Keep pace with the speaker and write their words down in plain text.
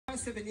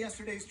impressive in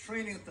yesterday's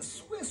training that the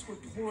Swiss were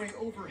poring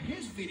over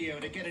his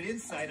video to get an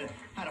insight on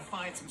how to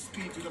find some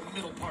speed through the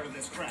middle part of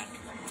this track.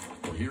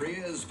 Well, here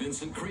he is,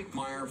 Vincent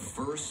Kriekmeyer,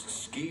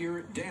 first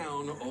skier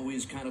down.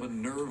 Always kind of a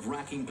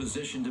nerve-wracking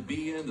position to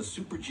be in. The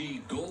Super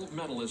G gold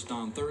medalist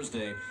on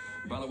Thursday.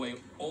 By the way,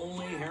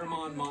 only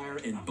Hermann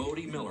Maier and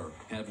Bodie Miller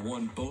have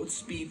won both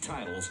speed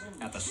titles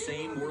at the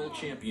same World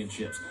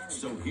Championships.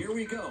 So here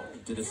we go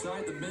to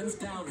decide the men's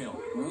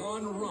downhill.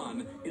 One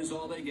run is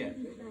all they get.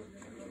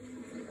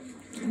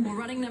 Well,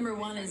 running number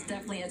one is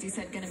definitely, as you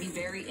said, going to be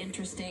very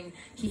interesting.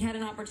 He had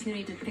an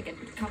opportunity to pick a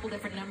couple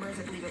different numbers.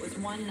 I believe it was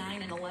 1,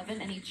 9, and 11,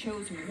 and he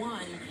chose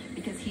 1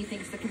 because he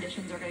thinks the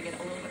conditions are going to get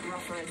a little bit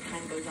rougher as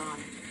time goes on.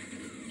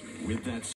 With that